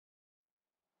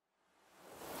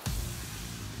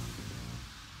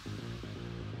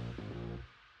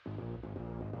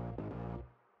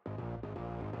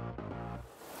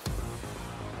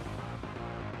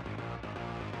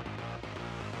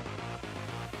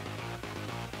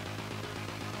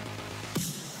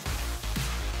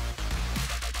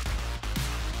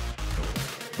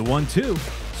The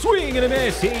 1-2. Swing and a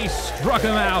miss. He struck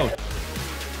him out.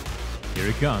 Here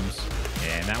it comes.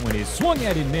 And that one is swung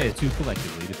at and missed. Two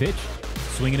collectively. The pitch.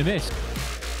 Swing and a miss.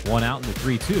 One out in the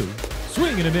 3-2.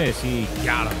 Swing and a miss. He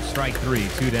got him. Strike three.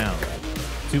 Two down.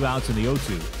 Two outs in the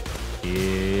 0-2.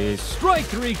 Is strike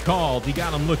three called. He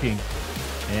got him looking.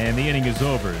 And the inning is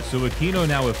over. So Aquino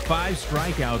now with 5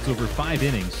 strikeouts over 5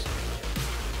 innings.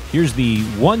 Here's the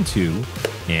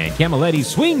 1-2. And Camilletti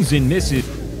swings and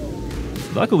misses.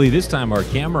 Luckily, this time our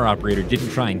camera operator didn't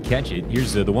try and catch it.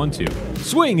 Here's the 1-2.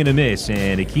 Swing and a miss.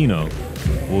 And Aquino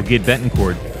will get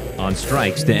Betancourt on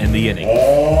strikes to end the inning.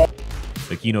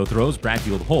 Aquino throws,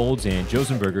 Bradfield holds, and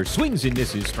Josenberger swings and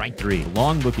misses. Strike three.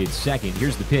 Long look at second.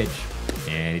 Here's the pitch.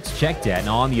 And it's checked at.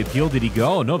 Now on the appeal, did he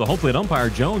go? No, the home plate umpire,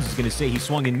 Jones, is going to say he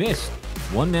swung and missed.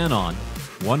 One man on,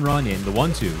 1 run in. The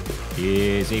 1-2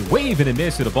 is a wave and a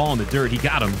miss at a ball in the dirt. He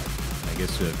got him. I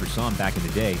guess for some back in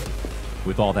the day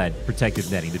with all that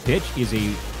protective netting. The pitch is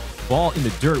a ball in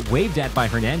the dirt waved at by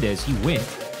Hernandez. He went,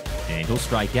 and he'll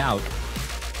strike out.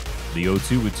 The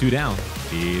 0-2 with 2 down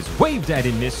is waved at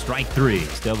and missed. Strike three.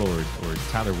 Stella or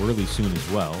Tyler Worley soon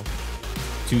as well.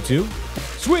 2-2.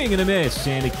 Swing and a miss,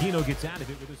 and Aquino gets out of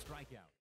it with a strikeout.